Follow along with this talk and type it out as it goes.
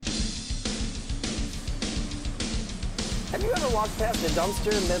Have you ever walked past a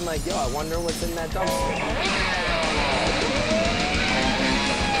dumpster and been like, yo, I wonder what's in that dumpster?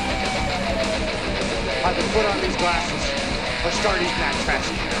 Either put on these glasses or start eating that trash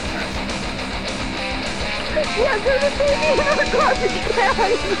can. Yeah, there's a baby in our garbage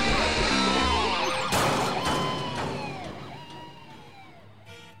can.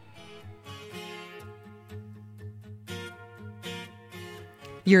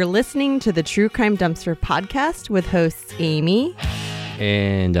 You're listening to the True Crime Dumpster podcast with hosts Amy.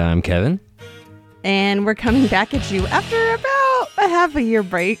 And I'm Kevin. And we're coming back at you after about a half a year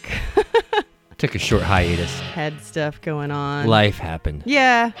break. Took a short hiatus. Had stuff going on. Life happened.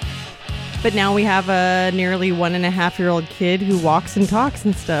 Yeah. But now we have a nearly 1.5-year-old kid who walks and talks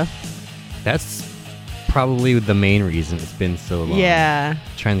and stuff. That's probably the main reason it's been so long. Yeah.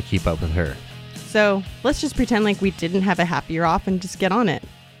 Trying to keep up with her. So let's just pretend like we didn't have a half year off and just get on it.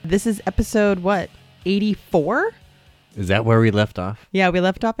 This is episode, what, 84? Is that where we left off? Yeah, we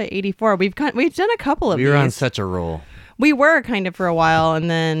left off at 84. We've done a couple of these. We were on such a roll. We were kind of for a while, and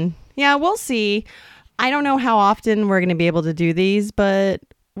then, yeah, we'll see. I don't know how often we're going to be able to do these, but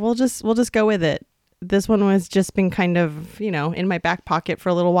we'll just go with it. This one was just been kind of, in my back pocket for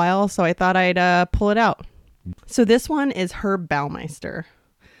a little while, so I thought I'd pull it out. So this one is Herb Baumeister.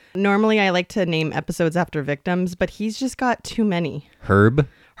 Normally, I like to name episodes after victims, but he's just got too many. Herb?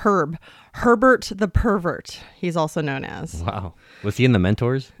 Herbert the Pervert, he's also known as. Wow. Was he in The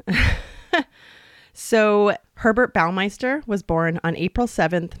Mentors? So Herbert Baumeister was born on April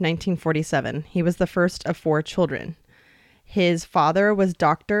 7th, 1947. He was the first of 4 children. His father was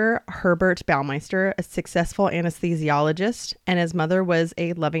Dr. Herbert Baumeister, a successful anesthesiologist, and his mother was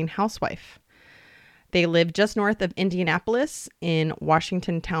a loving housewife. They lived just north of Indianapolis in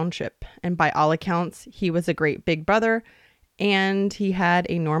Washington Township, and by all accounts, he was a great big brother, and he had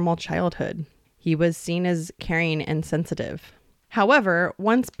a normal childhood. He was seen as caring and sensitive. However,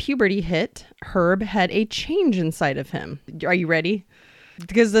 once puberty hit, Herb had a change inside of him. Are you ready?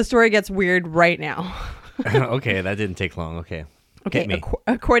 Because the story gets weird right now. Okay, that didn't take long. Okay. Okay, Hit me.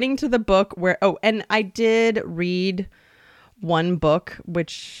 According to the book and I did read one book,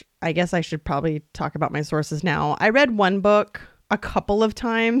 which I guess I should probably talk about my sources now. I read one book a couple of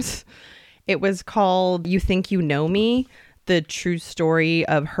times. It was called You Think You Know Me, The True Story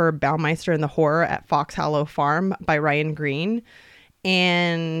of Herb Baumeister and the Horror at Fox Hollow Farm by Ryan Green.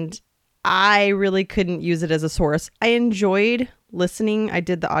 And I really couldn't use it as a source. I enjoyed listening. I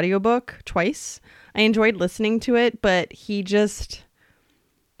did the audiobook twice. I enjoyed listening to it, but he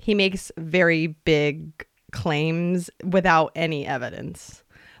makes very big claims without any evidence.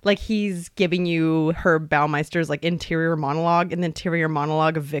 Like, he's giving you Herb Baumeister's interior monologue and the interior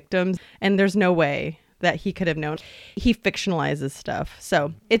monologue of victims, and there's no way that he could have known. He fictionalizes stuff.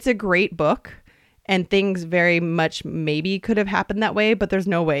 So it's a great book, and things very much maybe could have happened that way, but there's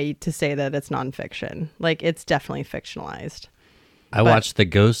no way to say that it's nonfiction. It's definitely fictionalized. I watched the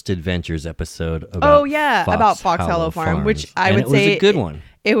Ghost Adventures episode about about Fox Hollow Farm, which I would say it was a good one.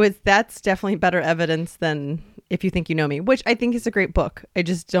 That's definitely better evidence than If You Think You Know Me, which I think is a great book. I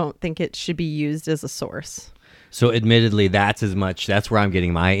just don't think it should be used as a source. So admittedly, that's where I'm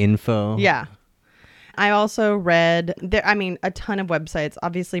getting my info. Yeah. I also read a ton of websites,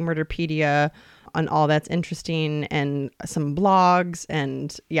 obviously Murderpedia on all that's interesting, and some blogs,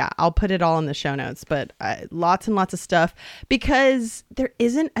 and yeah, I'll put it all in the show notes, but lots and lots of stuff, because there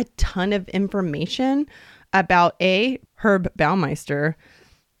isn't a ton of information about Herb Baumeister,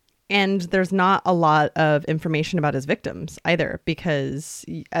 and there's not a lot of information about his victims either, because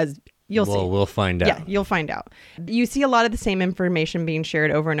as you'll see. We'll find out. Yeah, you'll find out. You see a lot of the same information being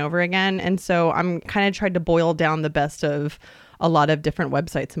shared over and over again, and so I'm kind of tried to boil down the best of a lot of different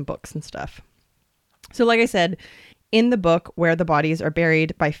websites and books and stuff. So like I said, in the book, Where the Bodies Are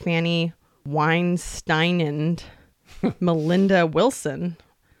Buried by Fanny Weinstein and Melinda Wilson.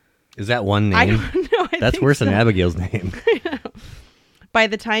 Is that one name? I don't know. That's worse than Abigail's name. By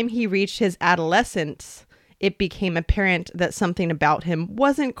the time he reached his adolescence, it became apparent that something about him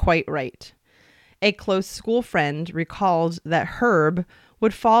wasn't quite right. A close school friend recalled that Herb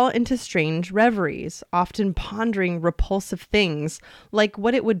would fall into strange reveries, often pondering repulsive things like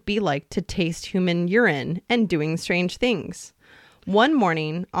what it would be like to taste human urine and doing strange things. One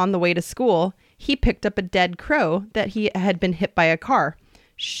morning, on the way to school, he picked up a dead crow that he had been hit by a car,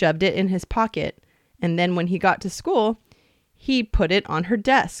 shoved it in his pocket, and then when he got to school, he put it on her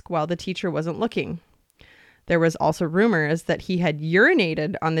desk while the teacher wasn't looking. There was also rumors that he had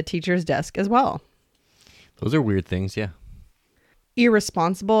urinated on the teacher's desk as well. Those are weird things, yeah.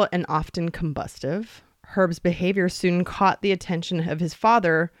 Irresponsible and often combustive, Herb's behavior soon caught the attention of his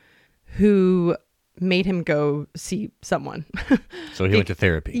father, who made him go see someone. So he went to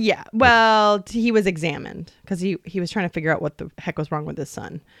therapy. Yeah. Well, he was examined because he was trying to figure out what the heck was wrong with his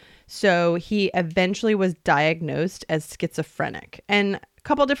son. So he eventually was diagnosed as schizophrenic. And a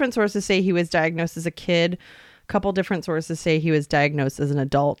couple different sources say he was diagnosed as a kid. A couple different sources say he was diagnosed as an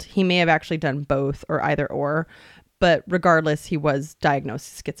adult. He may have actually done both or either or. But regardless, he was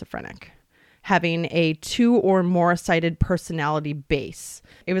diagnosed as schizophrenic, having a 2 or more sided personality base.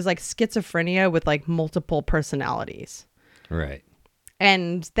 It was like schizophrenia with like multiple personalities. Right.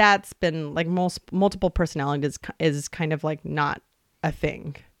 And that's been like multiple personalities is kind of like not a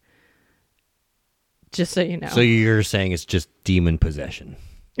thing. Just so you know. So you're saying it's just demon possession.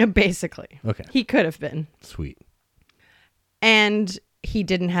 Basically. Okay. He could have been. Sweet. And he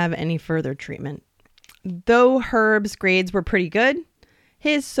didn't have any further treatment. Though Herb's grades were pretty good,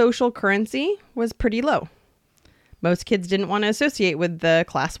 his social currency was pretty low. Most kids didn't want to associate with the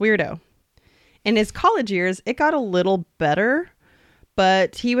class weirdo. In his college years, it got a little better,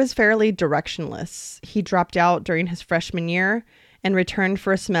 but he was fairly directionless. He dropped out during his freshman year and returned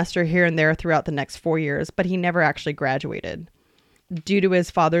for a semester here and there throughout the next 4 years, but he never actually graduated. Due to his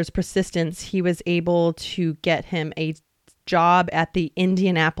father's persistence, he was able to get him a job at the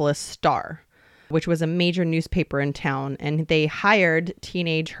Indianapolis Star, which was a major newspaper in town, and they hired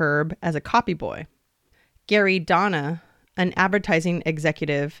teenage Herb as a copy boy. Gary Donna, an advertising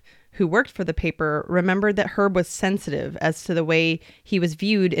executive who worked for the paper, remembered that Herb was sensitive as to the way he was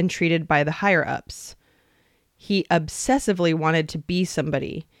viewed and treated by the higher-ups. He obsessively wanted to be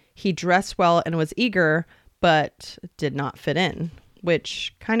somebody. He dressed well and was eager, but did not fit in,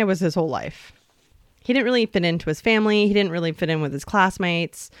 which kind of was his whole life. He didn't really fit into his family. He didn't really fit in with his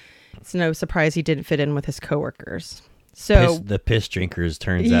classmates. It's no surprise he didn't fit in with his coworkers. So The piss drinkers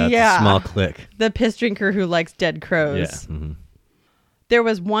turns out a small clique. The piss drinker who likes dead crows. Yeah. Mm-hmm. There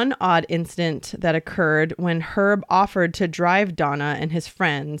was one odd incident that occurred when Herb offered to drive Donna and his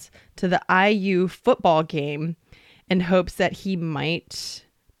friends to the IU football game in hopes that he might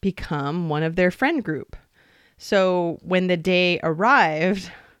become one of their friend group. So when the day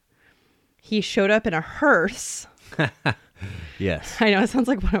arrived, he showed up in a hearse. Yes. I know, it sounds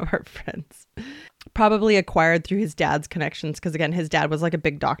like one of our friends. Probably acquired through his dad's connections, because again, his dad was like a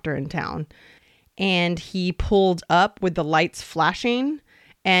big doctor in town. And he pulled up with the lights flashing,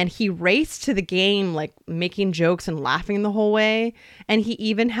 and he raced to the game, like making jokes and laughing the whole way. And he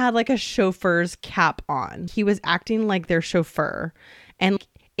even had like a chauffeur's cap on. He was acting like their chauffeur. And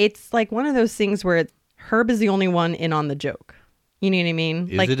it's like one of those things where Herb is the only one in on the joke. You know what I mean?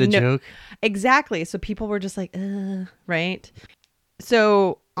 Is it a joke? Exactly. So people were just like, right?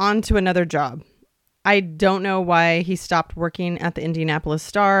 So on to another job. I don't know why he stopped working at the Indianapolis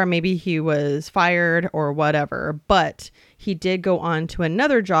Star. Maybe he was fired or whatever. But he did go on to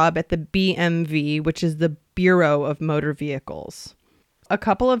another job at the BMV, which is the Bureau of Motor Vehicles. A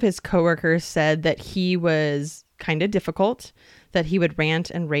couple of his coworkers said that he was kind of difficult, that he would rant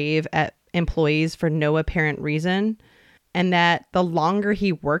and rave at employees for no apparent reason, and that the longer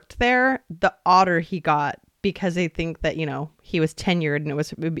he worked there, the odder he got, because they think that, you know, he was tenured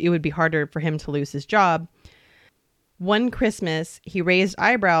and it would be harder for him to lose his job. One Christmas, he raised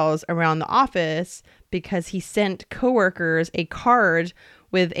eyebrows around the office because he sent coworkers a card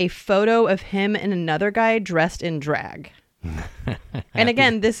with a photo of him and another guy dressed in drag. And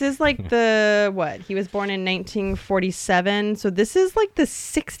again, this is like he was born in 1947. So this is like the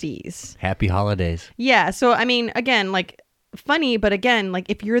 60s. Happy holidays. Yeah. So, I mean, again, like funny, but again, like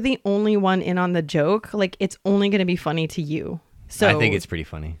if you're the only one in on the joke, like it's only going to be funny to you. So I think it's pretty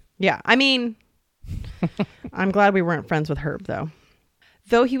funny. Yeah. I mean, I'm glad we weren't friends with Herb though.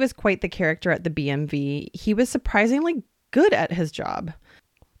 Though he was quite the character at the BMV, he was surprisingly good at his job.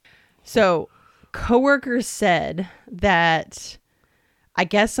 So coworkers said that I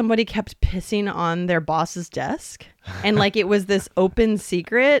guess somebody kept pissing on their boss's desk, and like it was this open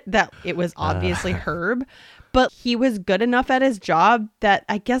secret that it was obviously Herb, but he was good enough at his job that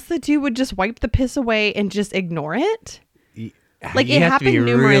I guess the dude would just wipe the piss away and just ignore it. Like you it have happened to be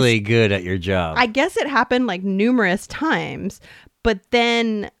numerous. really good at your job. I guess it happened like numerous times, but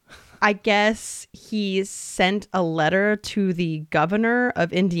then I guess he sent a letter to the governor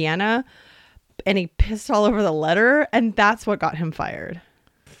of Indiana, and he pissed all over the letter, and that's what got him fired.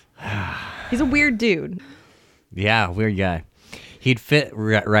 He's a weird dude. Yeah, weird guy. He'd fit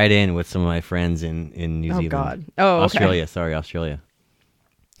right in with some of my friends in New Zealand. Oh, God. Oh, okay. Australia. Sorry, Australia.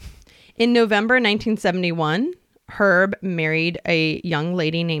 In November 1971, Herb married a young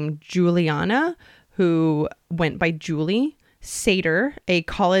lady named Juliana, who went by Julie Sater, a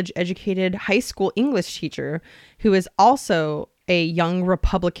college-educated high school English teacher who is also a young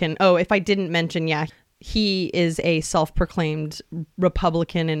Republican. Oh, if I didn't mention, yeah, he is a self-proclaimed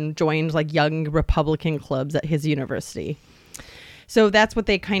Republican and joined like young Republican clubs at his university. So that's what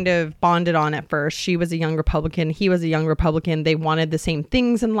they kind of bonded on at first. She was a young Republican. He was a young Republican. They wanted the same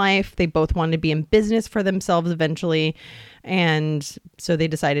things in life. They both wanted to be in business for themselves eventually. And so they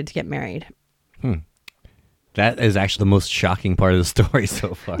decided to get married. That is actually the most shocking part of the story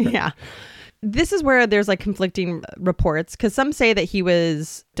so far. Yeah. This is where there's like conflicting reports, because some say that he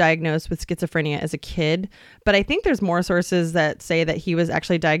was diagnosed with schizophrenia as a kid, but I think there's more sources that say that he was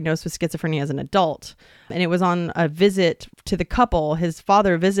actually diagnosed with schizophrenia as an adult. And it was on a visit to the couple. His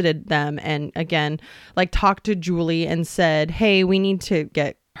father visited them and again, like talked to Julie and said, hey, we need to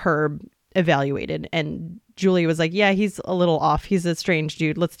get Herb evaluated. And Julie was like, yeah, he's a little off. He's a strange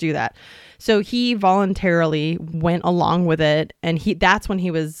dude. Let's do that. So he voluntarily went along with it. And that's when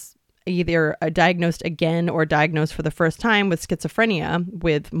he was either diagnosed again or diagnosed for the first time with schizophrenia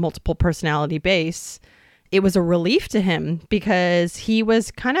with multiple personality base. It was a relief to him because he was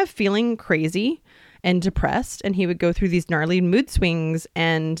kind of feeling crazy and depressed, and he would go through these gnarly mood swings,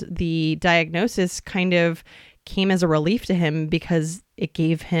 and the diagnosis kind of came as a relief to him because it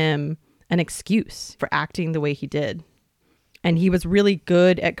gave him an excuse for acting the way he did. And he was really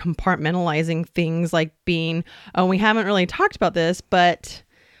good at compartmentalizing things like being, we haven't really talked about this, but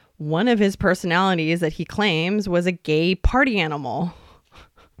one of his personalities that he claims was a gay party animal.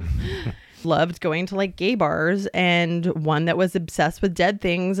 Loved going to like gay bars, and one that was obsessed with dead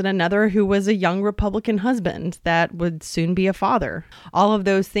things, and another who was a young Republican husband that would soon be a father. All of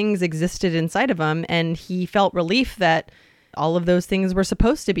those things existed inside of him, and he felt relief that all of those things were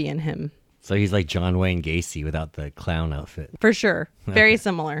supposed to be in him. So he's like John Wayne Gacy without the clown outfit. For sure. Very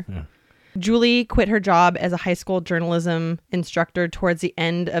similar. Yeah. Julie quit her job as a high school journalism instructor towards the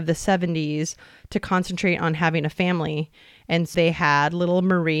end of the 70s to concentrate on having a family. And they had little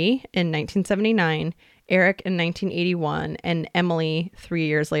Marie in 1979, Eric in 1981, and Emily 3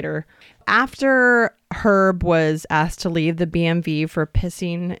 years later. After Herb was asked to leave the BMV for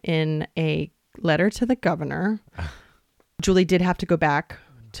pissing in a letter to the governor, Julie did have to go back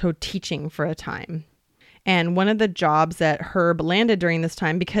to teaching for a time. And one of the jobs that Herb landed during this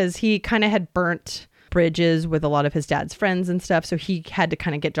time, because he kind of had burnt bridges with a lot of his dad's friends and stuff, so he had to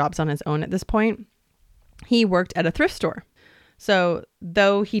kind of get jobs on his own at this point, he worked at a thrift store. So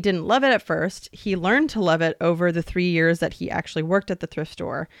though he didn't love it at first, he learned to love it over the 3 years that he actually worked at the thrift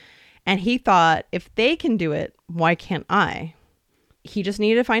store. And he thought, if they can do it, why can't I? He just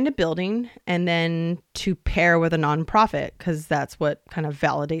needed to find a building and then to pair with a nonprofit, because that's what kind of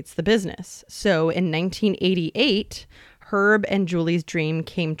validates the business. So in 1988, Herb and Julie's dream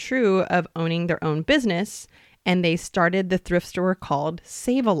came true of owning their own business, and they started the thrift store called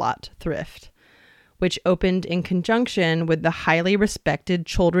Save-A-Lot Thrift, which opened in conjunction with the highly respected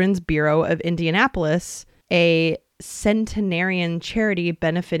Children's Bureau of Indianapolis, a centenarian charity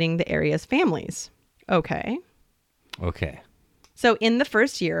benefiting the area's families. Okay. So in the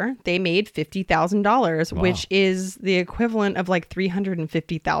first year, they made $50,000, wow, which is the equivalent of like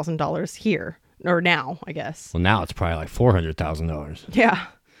 $350,000 here, or now, I guess. Well, now it's probably like $400,000. Yeah,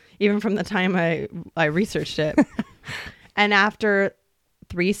 even from the time I researched it. And after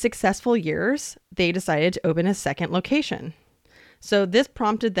 3 successful years, they decided to open a second location. So this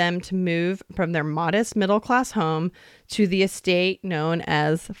prompted them to move from their modest middle-class home to the estate known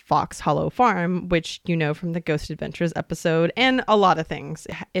as Fox Hollow Farm, which you know from the Ghost Adventures episode, and a lot of things.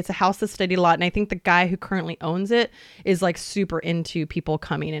 It's a house that studied a lot, and I think the guy who currently owns it is like super into people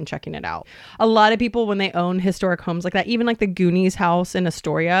coming and checking it out. A lot of people, when they own historic homes like that, even like the Goonies house in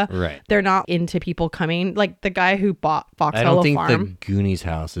Astoria, right, they're not into people coming. Like the guy who bought Fox Hollow Farm. I don't think the Goonies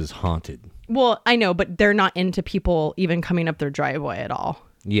house is haunted. Well, I know, but they're not into people even coming up their driveway at all.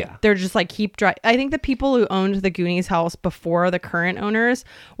 Yeah. They're just like, I think the people who owned the Goonies house before the current owners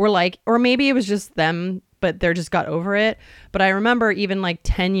were like, or maybe it was just them, but they just got over it. But I remember even like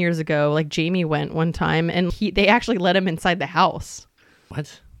 10 years ago, like Jamie went one time and they actually let him inside the house.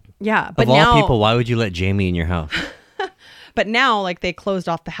 What? Yeah. But of all now, people, why would you let Jamie in your house? But now like they closed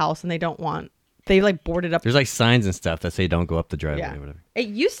off the house and they like boarded up. There's like signs and stuff that say don't go up the driveway or whatever. It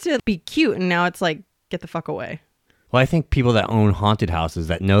used to be cute, and now it's like, get the fuck away. Well, I think people that own haunted houses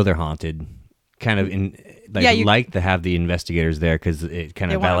that know they're haunted kind of like to have the investigators there because it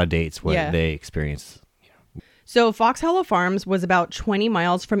kind of validates what they experience. Yeah. So Fox Hollow Farms was about 20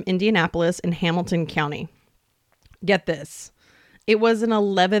 miles from Indianapolis in Hamilton County. Get this. It was an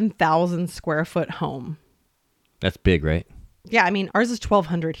 11,000 square foot home. That's big, right? Yeah, I mean, ours is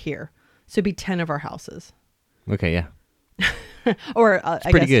 1,200 here. So it'd be 10 of our houses. Okay, yeah. Or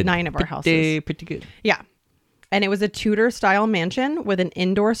I guess good. 9 of our houses. Pretty good. Yeah. And it was a Tudor-style mansion with an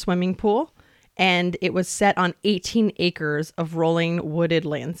indoor swimming pool. And it was set on 18 acres of rolling wooded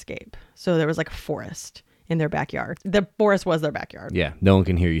landscape. So there was like a forest in their backyard. The forest was their backyard. Yeah, no one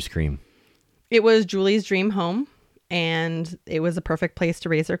can hear you scream. It was Julie's dream home, and it was a perfect place to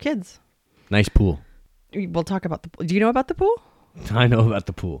raise their kids. Nice pool. We'll talk about the pool. Do you know about the pool? I know about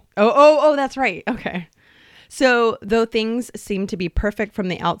the pool. Oh, that's right. Okay. So, though things seemed to be perfect from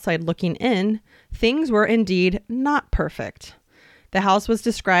the outside looking in, things were indeed not perfect. The house was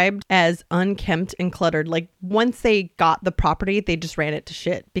described as unkempt and cluttered. Like, once they got the property, they just ran it to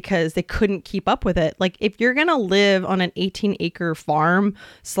shit because they couldn't keep up with it. Like, if you're going to live on an 18-acre farm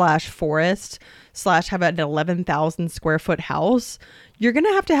 / forest / have an 11,000 square foot house, you're going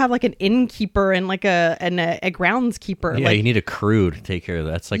to have like an innkeeper and like a groundskeeper. Yeah, like, you need a crew to take care of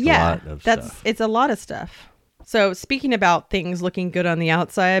that. That's like a lot of stuff. It's a lot of stuff. So, speaking about things looking good on the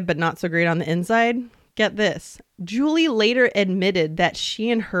outside, but not so great on the inside, get this. Julie later admitted that she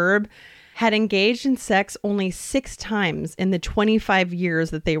and Herb had engaged in sex only 6 times in the 25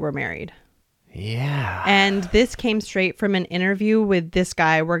 years that they were married. Yeah. And this came straight from an interview with this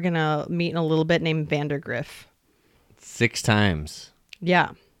guy we're going to meet in a little bit named Vandergriff. 6 times.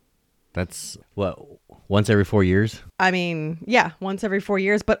 Yeah. That's what, once every 4 years? I mean, yeah, once every 4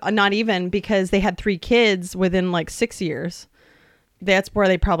 years, but not even, because they had 3 kids within like 6 years. That's where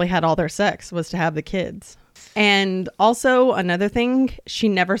they probably had all their sex, was to have the kids. And also another thing, she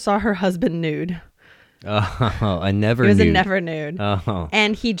never saw her husband nude. Oh, I never knew. He was a never nude. Oh.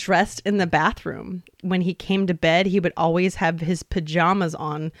 And he dressed in the bathroom. When he came to bed, he would always have his pajamas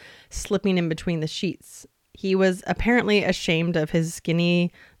on, slipping in between the sheets. He was apparently ashamed of his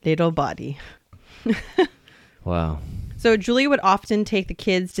skinny little body. Wow. So Julie would often take the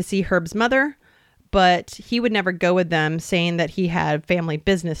kids to see Herb's mother, but he would never go with them, saying that he had family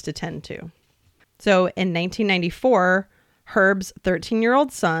business to tend to. So in 1994, Herb's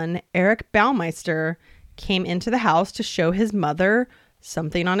 13-year-old son, Eric Baumeister, came into the house to show his mother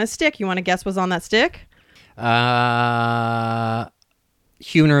something on a stick. You want to guess what's on that stick?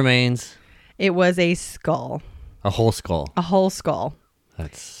 Human remains. It was a skull. A whole skull. A whole skull.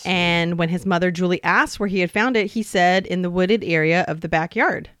 That's... And when his mother, Julie, asked where he had found it, he said in the wooded area of the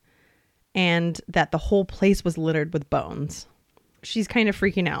backyard. And that the whole place was littered with bones. She's kind of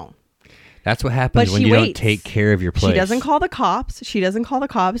freaking out. That's what happens when you don't take care of your place. She doesn't call the cops.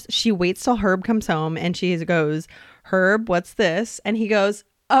 She waits till Herb comes home and she goes, Herb, what's this? And he goes,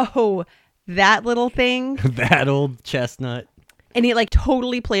 oh, that little thing. That old chestnut. And he like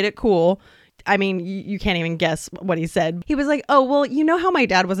totally played it cool. I mean, you can't even guess what he said. He was like, oh, well, you know how my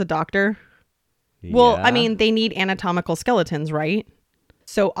dad was a doctor? Yeah. Well, I mean, they need anatomical skeletons, right?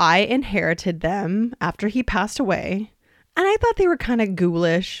 So I inherited them after he passed away. And I thought they were kind of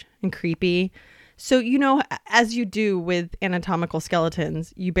ghoulish and creepy. So, you know, as you do with anatomical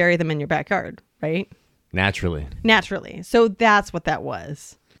skeletons, you bury them in your backyard, right? Naturally. So that's what that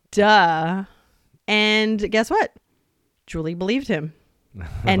was. Duh. And guess what? Julie believed him.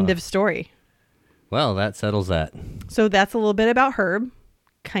 End of story. Well, that settles that. So that's a little bit about Herb.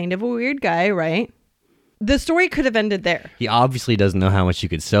 Kind of a weird guy, right? The story could have ended there. He obviously doesn't know how much you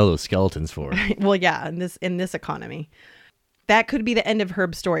could sell those skeletons for. Well, yeah, in this economy. That could be the end of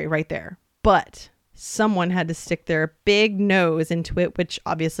Herb's story right there. But someone had to stick their big nose into it, which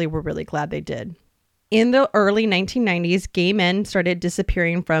obviously we're really glad they did. In the early 1990s, gay men started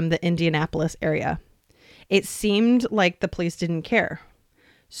disappearing from the Indianapolis area. It seemed like the police didn't care.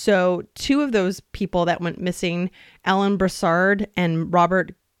 So 2 of those people that went missing, Alan Broussard and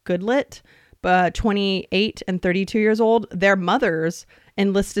Robert Goodlett, 28 and 32 years old, their mothers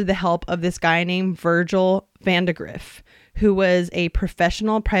enlisted the help of this guy named Virgil Vandegrift, who was a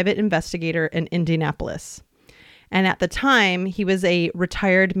professional private investigator in Indianapolis. And at the time, he was a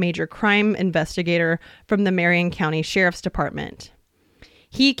retired major crime investigator from the Marion County Sheriff's Department.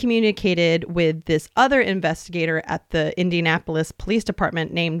 He communicated with this other investigator at the Indianapolis Police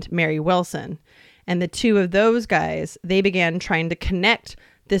Department named Mary Wilson. And the 2 of those guys, they began trying to connect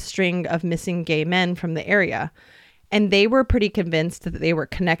this string of missing gay men from the area. And they were pretty convinced that they were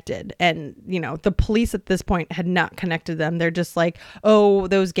connected. And, you know, the police at this point had not connected them. They're just like, oh,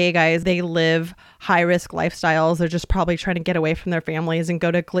 those gay guys, they live high risk lifestyles. They're just probably trying to get away from their families and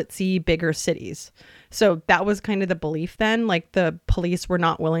go to glitzy, bigger cities. So that was kind of the belief then. Like the police were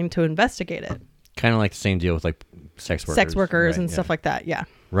not willing to investigate it. Kind of like the same deal with like sex workers. Sex workers, right, and stuff like that. Yeah.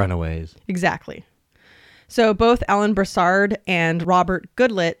 Runaways. Exactly. So both Alan Broussard and Robert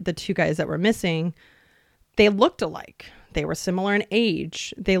Goodlett, the 2 guys that were missing, they looked alike. They were similar in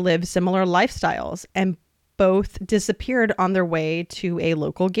age. They lived similar lifestyles. both disappeared on their way to a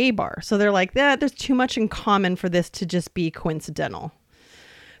local gay bar. So they're like, there's too much in common for this to just be coincidental.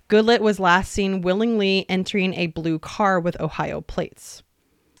 Goodlett was last seen willingly entering a blue car with Ohio plates.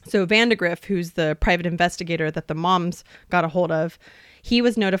 So Vandegrift, who's the private investigator that the moms got a hold of, he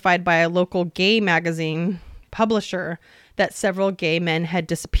was notified by a local gay magazine publisher that several gay men had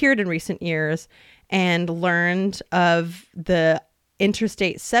disappeared in recent years, and learned of the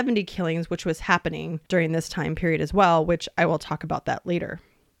Interstate 70 killings, which was happening during this time period as well, which I will talk about that later.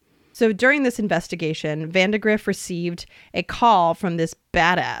 So during this investigation, Vandegrift received a call from this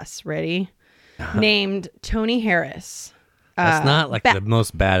badass, named Tony Harris. That's not like the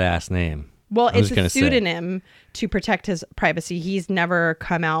most badass name. Well, it's a pseudonym to protect his privacy. He's never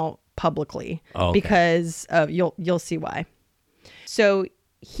come out publicly because you'll see why. So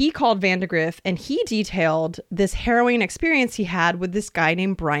he called Vandegrift and he detailed this harrowing experience he had with this guy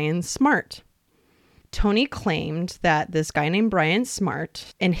named Brian Smart. Tony claimed that this guy named Brian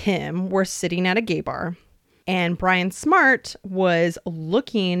Smart and him were sitting at a gay bar, and Brian Smart was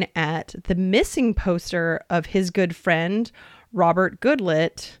looking at the missing poster of his good friend, Robert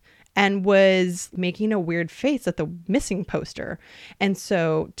Goodlett, and was making a weird face at the missing poster. And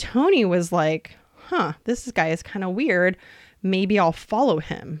so Tony was like, this guy is kind of weird. Maybe I'll follow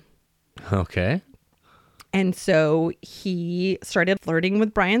him. Okay. And so he started flirting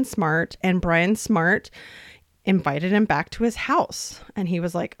with Brian Smart, and Brian Smart invited him back to his house. And he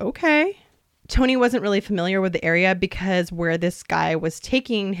was like, okay. Tony wasn't really familiar with the area because where this guy was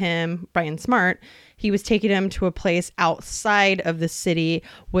taking him, Brian Smart, he was taking him to a place outside of the city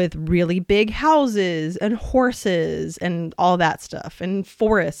with really big houses and horses and all that stuff and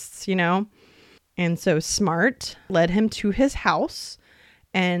forests, And so Smart led him to his house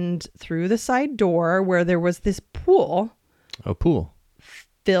and through the side door where there was this pool. A pool.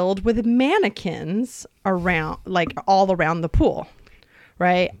 Filled with mannequins around, like all around the pool.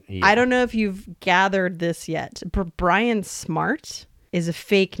 Right? Yeah. I don't know if you've gathered this yet, but Brian Smart is a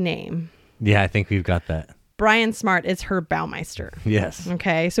fake name. Yeah, I think we've got that. Brian Smart is Herb Baumeister. Yes.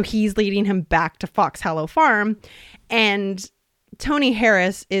 Okay, so he's leading him back to Fox Hollow Farm, and Tony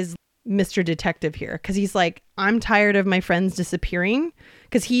Harris is Mr. Detective here because he's like, I'm tired of my friends disappearing,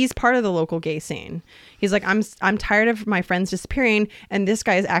 because he's part of the local gay scene. He's like, I'm tired of my friends disappearing and this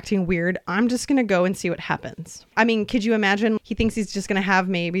guy is acting weird. I'm just going to go and see what happens. I mean, could you imagine? He thinks he's just going to have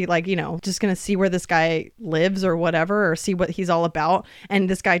maybe just going to see where this guy lives or whatever, or see what he's all about. And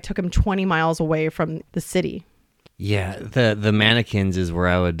this guy took him 20 miles away from the city. Yeah. The mannequins is where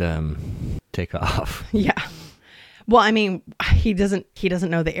I would take off. Yeah. Well, I mean, he doesn't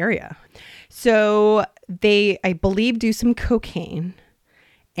know the area. So they, I believe, do some cocaine,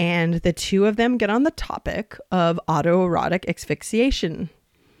 and the two of them get on the topic of autoerotic asphyxiation.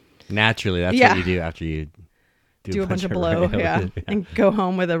 Naturally, that's what you do after you do a bunch of blow, and go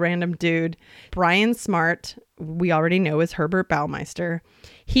home with a random dude. Brian Smart, we already know, is Herbert Baumeister.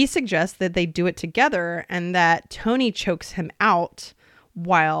 He suggests that they do it together and that Tony chokes him out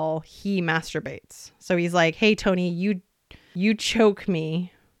while he masturbates. So he's like, hey, Tony, you choke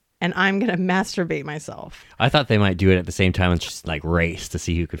me and I'm going to masturbate myself. I thought they might do it at the same time and just like race to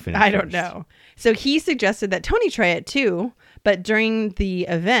see who could finish I don't know. So he suggested that Tony try it too. But during the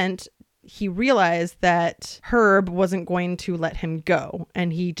event, he realized that Herb wasn't going to let him go.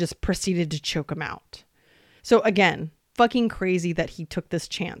 And he just proceeded to choke him out. So again, fucking crazy that he took this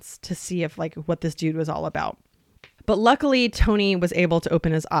chance to see if what this dude was all about. But luckily, Tony was able to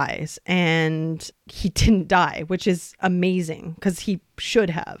open his eyes and he didn't die, which is amazing because he should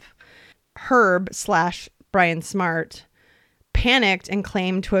have. Herb/Brian Smart panicked and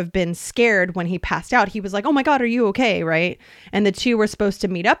claimed to have been scared when he passed out. He was like, oh my God, are you okay? Right. And the two were supposed to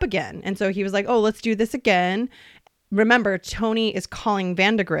meet up again. And so he was like, oh, let's do this again. Remember, Tony is calling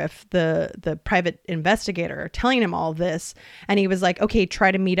Vandegrift, the private investigator, telling him all this. And he was like, okay,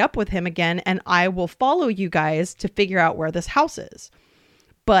 try to meet up with him again, and I will follow you guys to figure out where this house is.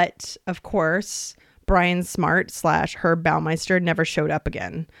 But, of course, Brian Smart/Herb Baumeister never showed up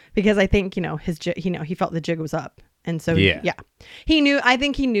again. Because I think, he felt the jig was up. And so, I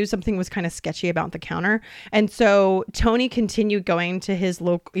think he knew something was kind of sketchy about the counter. And so Tony continued going to his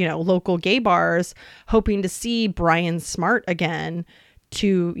local gay bars, hoping to see Brian Smart again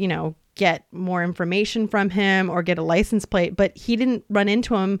to, get more information from him or get a license plate. But he didn't run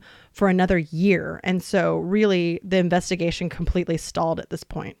into him for another year. And so really the investigation completely stalled at this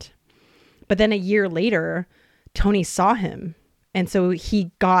point. But then a year later, Tony saw him. And so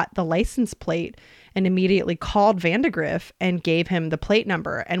he got the license plate and immediately called Vandegrift and gave him the plate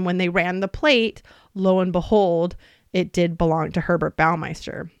number. And when they ran the plate, lo and behold, it did belong to Herbert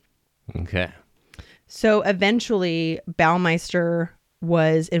Baumeister. Okay. So eventually, Baumeister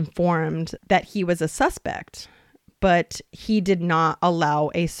was informed that he was a suspect, but he did not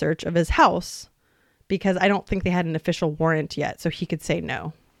allow a search of his house because I don't think they had an official warrant yet, so he could say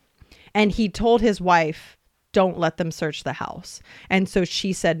no. And he told his wife, don't let them search the house. And so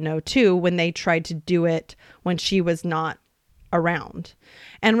she said no too when they tried to do it when she was not around.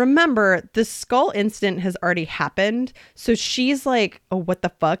 And remember, the skull incident has already happened. So she's like, oh, what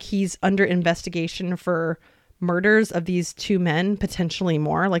the fuck? He's under investigation for murders of these two men, potentially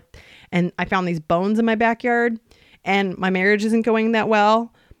more. Like, and I found these bones in my backyard and my marriage isn't going that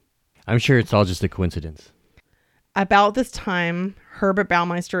well. I'm sure it's all just a coincidence. About this time, Herbert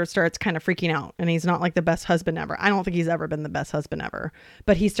Baumeister starts kind of freaking out, and he's not like the best husband ever. I don't think he's ever been the best husband ever,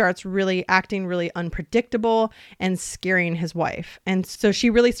 but he starts really acting really unpredictable and scaring his wife. And so she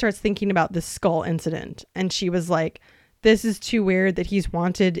really starts thinking about this skull incident. And she was like, this is too weird that he's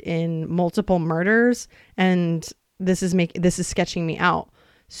wanted in multiple murders. And this is sketching me out.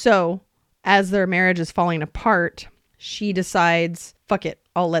 So as their marriage is falling apart, she decides, fuck it,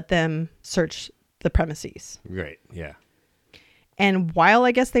 I'll let them search the premises. Right. Yeah. And while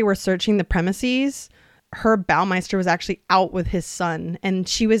I guess they were searching the premises, Herb Baumeister was actually out with his son, and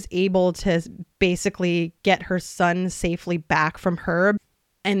she was able to basically get her son safely back from Herb.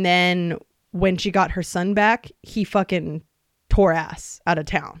 And then when she got her son back, he fucking tore ass out of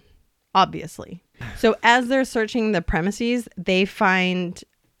town, obviously. So as they're searching the premises, they find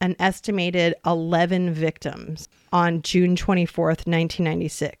an estimated 11 victims on June 24th,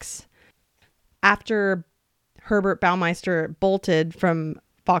 1996. After Herbert Baumeister bolted from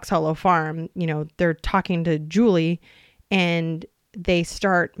Fox Hollow Farm, they're talking to Julie and they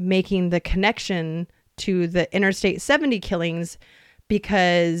start making the connection to the Interstate 70 killings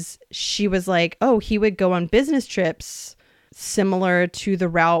because she was like, oh, he would go on business trips similar to the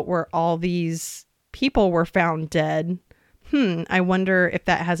route where all these people were found dead. I wonder if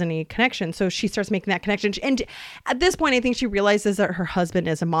that has any connection. So she starts making that connection. And at this point, I think she realizes that her husband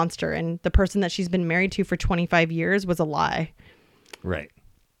is a monster and the person that she's been married to for 25 years was a lie. Right.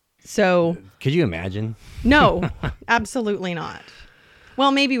 So could you imagine? No, absolutely not.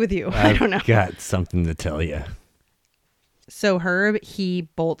 Well, maybe with you. I don't know. I've got something to tell you. So Herb, he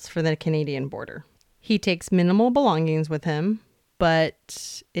bolts for the Canadian border. He takes minimal belongings with him,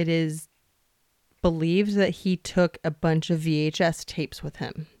 but it is believed that he took a bunch of VHS tapes with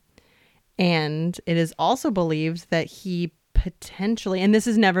him. And it is also believed that he potentially, and this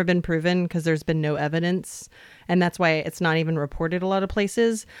has never been proven because there's been no evidence, and that's why it's not even reported a lot of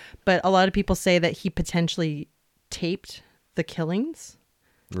places, but a lot of people say that he potentially taped the killings.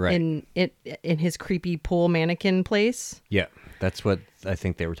 Right. In his creepy pool mannequin place. Yeah. That's what I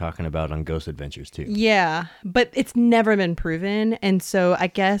think they were talking about on Ghost Adventures too. Yeah, but it's never been proven. And so I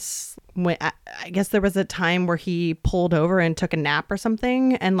guess there was a time where he pulled over and took a nap or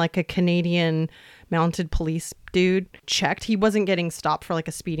something, and like a Canadian mounted police dude checked. He wasn't getting stopped for like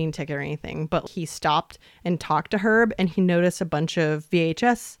a speeding ticket or anything, but he stopped and talked to Herb, and he noticed a bunch of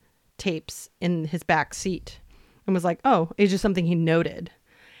VHS tapes in his back seat and was like, oh, it's just something he noted.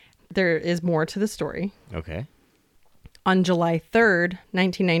 There is more to the story. Okay. On July 3rd,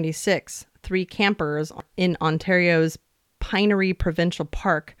 1996, 3 campers in Ontario's Pinery Provincial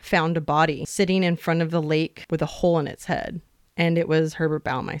Park found a body sitting in front of the lake with a hole in its head. And it was Herbert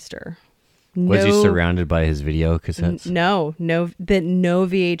Baumeister. Was he surrounded by his video cassettes? No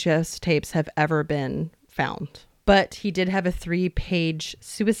VHS tapes have ever been found. But he did have a 3-page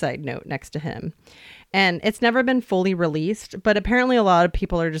suicide note next to him. And it's never been fully released, but apparently a lot of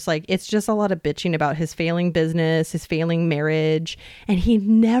people are just like, it's just a lot of bitching about his failing business, his failing marriage. And he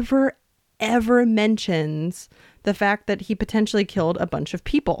never, ever mentions the fact that he potentially killed a bunch of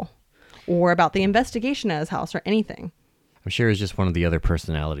people or about the investigation at his house or anything. I'm sure it's just one of the other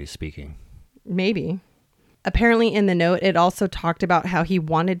personalities speaking. Maybe. Apparently in the note, it also talked about how he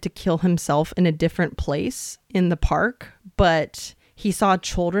wanted to kill himself in a different place in the park, but he saw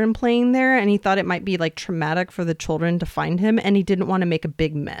children playing there and he thought it might be like traumatic for the children to find him, and he didn't want to make a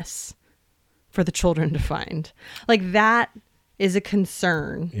big mess for the children to find. Like, that is a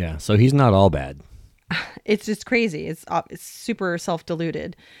concern. Yeah, so he's not all bad. It's just crazy. It's super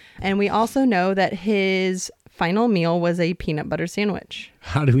self-deluded. And we also know that his final meal was a peanut butter sandwich.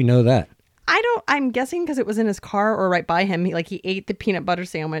 How do we know that? I'm guessing because it was in his car or right by him. He ate the peanut butter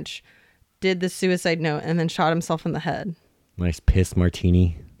sandwich, did the suicide note, and then shot himself in the head. Nice piss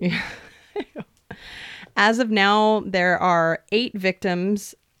martini. Yeah. As of now, there are 8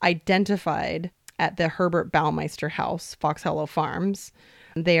 victims identified at the Herbert Baumeister house, Fox Hollow Farms.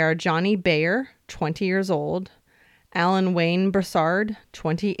 They are Johnny Bayer, 20 years old, Alan Wayne Brassard,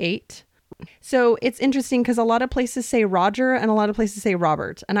 28, So it's interesting because a lot of places say Roger and a lot of places say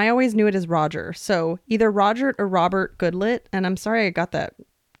Robert. And I always knew it as Roger. So either Roger or Robert Goodlett. And I'm sorry I got that.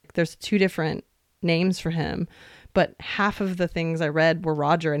 There's 2 different names for him. But half of the things I read were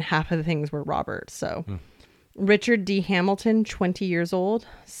Roger and half of the things were Robert. So Richard D. Hamilton, 20 years old.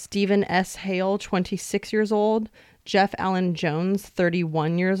 Stephen S. Hale, 26 years old. Jeff Allen Jones,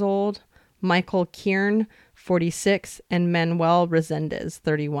 31 years old. Michael Kieran, 46. And Manuel Resendez,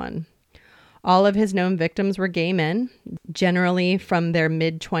 31. All of his known victims were gay men, generally from their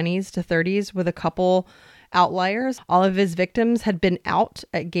mid-20s to 30s, with a couple outliers. All of his victims had been out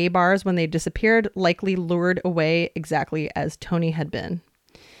at gay bars when they disappeared, likely lured away exactly as Tony had been.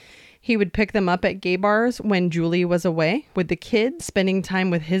 He would pick them up at gay bars when Julie was away, with the kids spending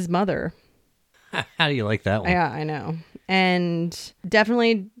time with his mother. How do you like that one? Yeah, I know. And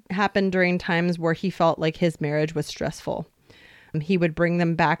definitely happened during times where he felt like his marriage was stressful. He would bring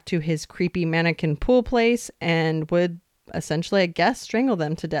them back to his creepy mannequin pool place and would essentially, I guess, strangle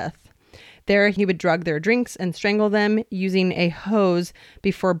them to death. There, he would drug their drinks and strangle them using a hose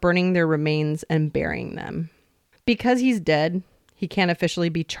before burning their remains and burying them. Because he's dead, he can't officially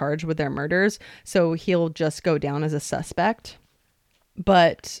be charged with their murders, so he'll just go down as a suspect.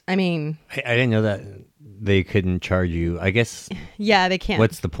 But, I mean... I didn't know that they couldn't charge you. I guess... Yeah, they can't.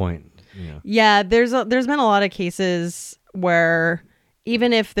 What's the point? You know? Yeah, there's been a lot of cases where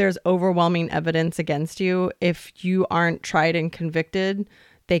even if there's overwhelming evidence against you, if you aren't tried and convicted...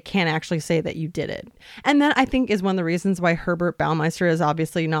 they can't actually say that you did it. And that I think is one of the reasons why Herbert Baumeister is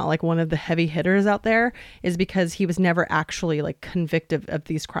obviously not like one of the heavy hitters out there, is because he was never actually like convicted of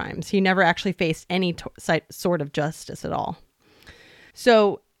these crimes. He never actually faced any sort of justice at all.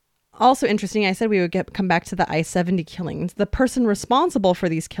 So also interesting, I said we would come back to the I-70 killings. The person responsible for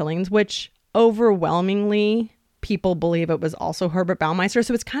these killings, which overwhelmingly people believe it was also Herbert Baumeister.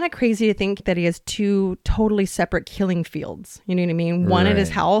 So it's kind of crazy to think that he has 2 totally separate killing fields. You know what I mean? One at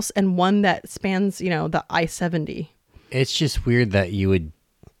his house and one that spans, the I-70. It's just weird that you would,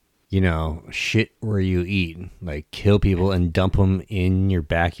 shit where you eat, like kill people and dump them in your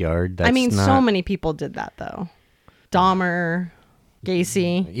backyard. That's so many people did that though. Dahmer,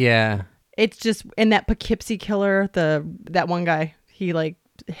 Gacy. Yeah. It's just, and that Poughkeepsie killer, that one guy, he like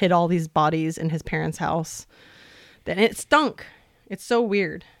hid all these bodies in his parents' house. Then it stunk. It's so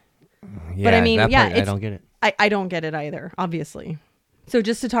weird. Yeah, but I mean, I don't get it. I don't get it either, obviously. So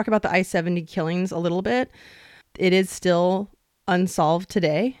just to talk about the I-70 killings a little bit, it is still unsolved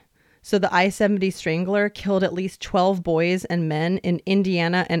today. So the I-70 strangler killed at least 12 boys and men in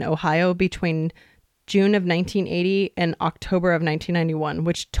Indiana and Ohio between June of 1980 and October of 1991,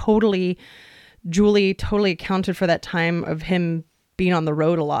 which Julie totally accounted for that time of him being on the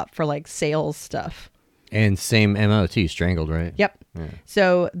road a lot for like sales stuff. And same MO too, strangled, right? Yep. Yeah.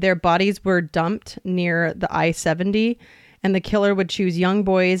 So their bodies were dumped near the I-70, and the killer would choose young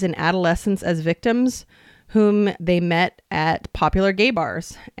boys and adolescents as victims, whom they met at popular gay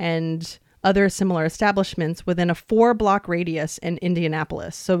bars and other similar establishments within a 4-block radius in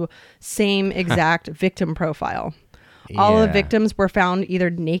Indianapolis. So same exact victim profile. All of the victims were found either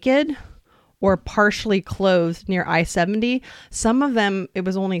naked or partially clothed near I-70. Some of them, it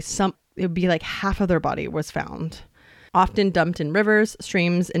would be like half of their body was found, often dumped in rivers,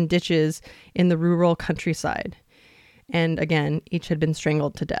 streams, and ditches in the rural countryside. And again, each had been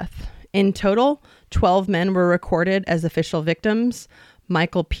strangled to death. In total, 12 men were recorded as official victims.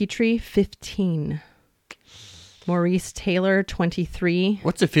 Michael Petrie, 15. Maurice Taylor, 23.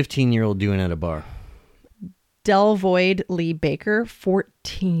 What's a 15-year-old doing at a bar? Delvoyd Lee Baker,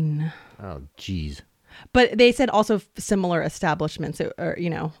 14. Oh, geez. But they said also similar establishments, or,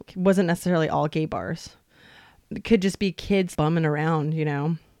 wasn't necessarily all gay bars. It could just be kids bumming around,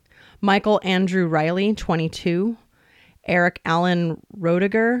 Michael Andrew Riley, 22. Eric Allen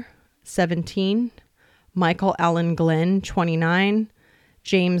Roediger, 17. Michael Allen Glenn, 29.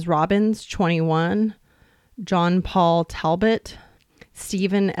 James Robbins, 21. John Paul Talbot.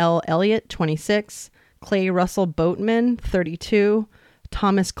 Stephen L. Elliott, 26. Clay Russell Boatman, 32.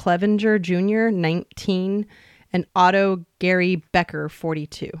 Thomas Clevenger Jr., 19, and Otto Gary Becker,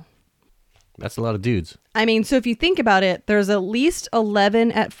 42. That's a lot of dudes. I mean, so if you think about it, there's at least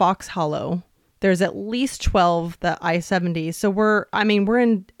 11 at Fox Hollow. There's at least 12 the I-70. So we're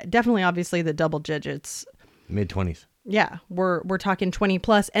in definitely obviously the double digits. Mid-20s. Yeah, we're talking 20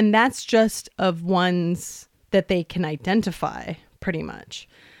 plus, and that's just of ones that they can identify pretty much.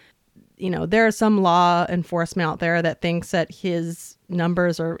 There are some law enforcement out there that thinks that his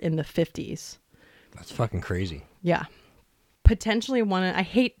numbers are in the 50s. That's fucking crazy. Yeah. Potentially I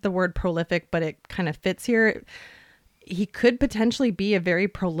hate the word prolific, but it kind of fits here. he could potentially be a very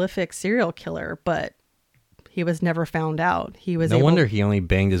prolific serial killer, but he was never found out. He was no wonder he only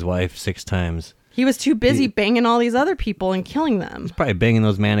banged his wife 6 times. He was too busy banging all these other people and killing them. He's probably banging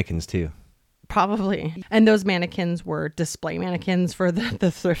those mannequins too. Probably. And those mannequins were display mannequins for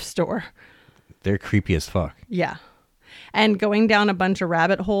the thrift store. They're creepy as fuck. Yeah. And going down a bunch of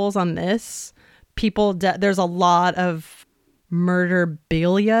rabbit holes on this, there's a lot of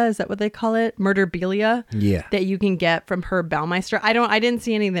murderabilia. Is that what they call it? Murderabilia. Yeah. That you can get from Herb Baumeister. I didn't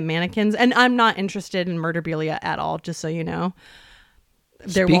see any of the mannequins, and I'm not interested in murderabilia at all, just so you know.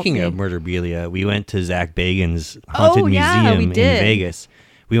 Speaking of murderabilia, we went to Zach Bagans' Haunted Museum in Vegas.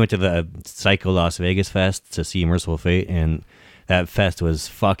 We went to the Psycho Las Vegas Fest to see Merciful Fate, and that fest was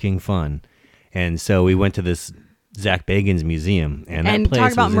fucking fun. And so we went to this Zach Bagans museum, and that place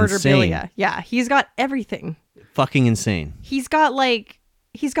talk about was murderabilia. insane. Yeah, he's got everything. Fucking insane. He's got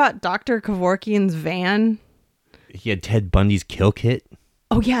Dr. Kevorkian's van. He had Ted Bundy's kill kit.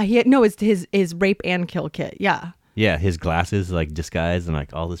 Oh yeah, it's his rape and kill kit. Yeah. Yeah, his glasses like disguised and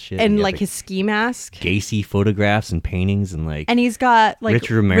like all this shit. And like his ski mask. Gacy photographs and paintings and like. And he's got like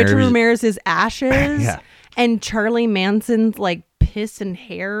Richard Ramirez's ashes. Yeah. And Charlie Manson's like piss and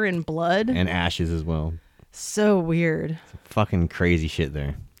hair and blood. And ashes as well. So weird. Fucking crazy shit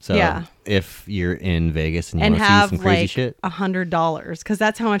there. So if you're in Vegas and you want to see some crazy shit. $100, because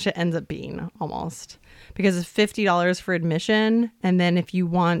that's how much it ends up being almost. Because it's $50 for admission. And then if you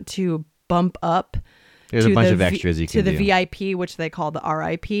want to bump up. There's a bunch of extras you can do. To the VIP, which they call the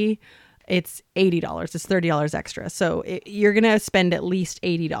RIP, it's $80. It's $30 extra. So you're going to spend at least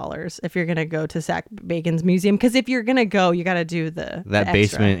 $80 if you're going to go to Zach Bagans' museum. Because if you're going to go, you got to do the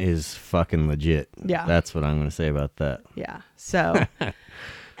basement is fucking legit. Yeah. That's what I'm going to say about that. Yeah. So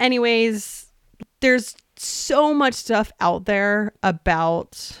anyways, there's so much stuff out there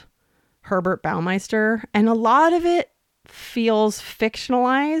about Herbert Baumeister. And a lot of it feels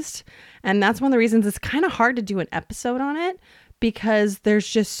fictionalized. And that's one of the reasons it's kind of hard to do an episode on it, because there's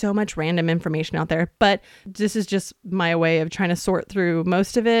just so much random information out there. But this is just my way of trying to sort through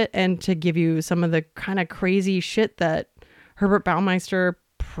most of it and to give you some of the kind of crazy shit that Herbert Baumeister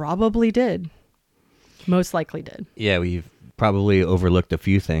probably did. Most likely did. Yeah, we've probably overlooked a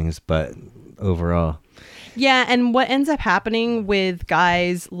few things, but overall. Yeah, and what ends up happening with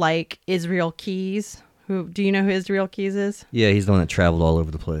guys like Israel Keyes... Do you know who Israel Keyes is? Yeah, he's the one that traveled all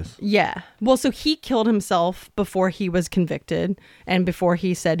over the place. Yeah. Well, so he killed himself before he was convicted and before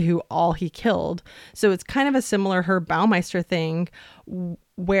he said who all he killed. So it's kind of a similar Herb Baumeister thing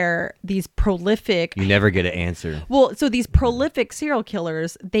where these prolific... You never get an answer. Well, so these prolific serial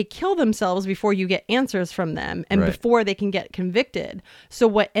killers, they kill themselves before you get answers from them and before they can get convicted. So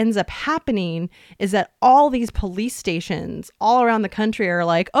what ends up happening is that all these police stations all around the country are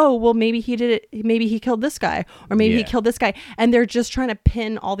like, oh, well, maybe he did it. Maybe he killed this guy or maybe he killed this guy. And they're just trying to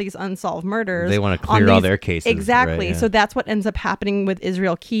pin all these unsolved murders. They want to clear all their cases. Exactly. Right, yeah. So that's what ends up happening with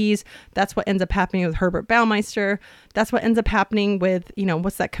Israel Keyes. That's what ends up happening with Herbert Baumeister. That's what ends up happening with,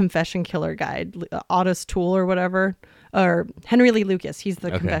 what's that confession killer guy, Ottis Toole or whatever, or Henry Lee Lucas. He's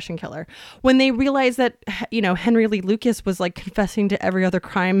the confession killer. When they realized that, Henry Lee Lucas was like confessing to every other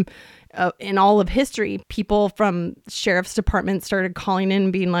crime in all of history, people from sheriff's department started calling in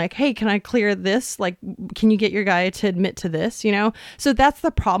and being like, hey, can I clear this? Like, can you get your guy to admit to this? So that's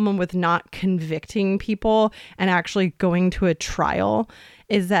the problem with not convicting people and actually going to a trial,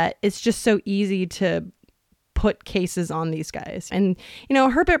 is that it's just so easy to put cases on these guys. And,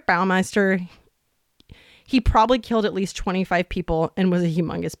 Herbert Baumeister, he probably killed at least 25 people and was a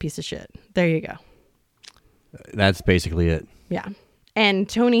humongous piece of shit. There you go. That's basically it. Yeah. And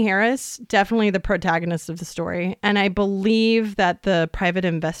Tony Harris, definitely the protagonist of the story. And I believe that the private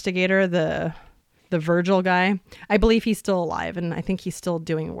investigator, the Virgil guy, I believe he's still alive. And I think he's still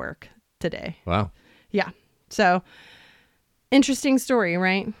doing work today. Wow. Yeah. So interesting story,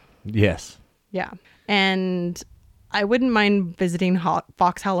 right? Yes. Yeah. And I wouldn't mind visiting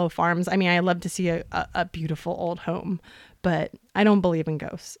Fox Hollow Farms. I mean, I love to see a beautiful old home, but I don't believe in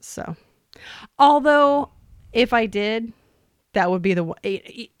ghosts. So, although if I did, that would be the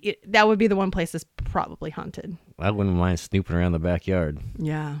one place that's probably haunted. I wouldn't mind snooping around the backyard.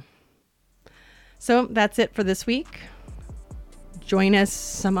 Yeah. So that's it for this week. Join us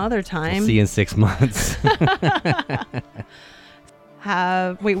some other time. We'll see you in 6 months.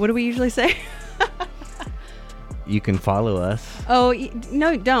 Wait, what do we usually say? You can follow us. Oh,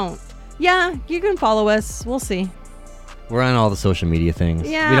 no, don't. Yeah, you can follow us. We'll see. We're on all the social media things.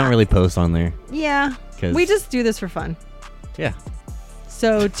 Yeah. We don't really post on there. Yeah. We just do this for fun. Yeah.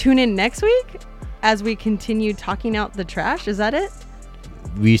 So tune in next week as we continue talking out the trash. Is that it?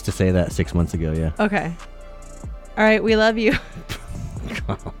 We used to say that 6 months ago, yeah. Okay. All right, we love you.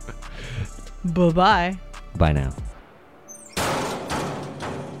 Bye-bye. Bye now.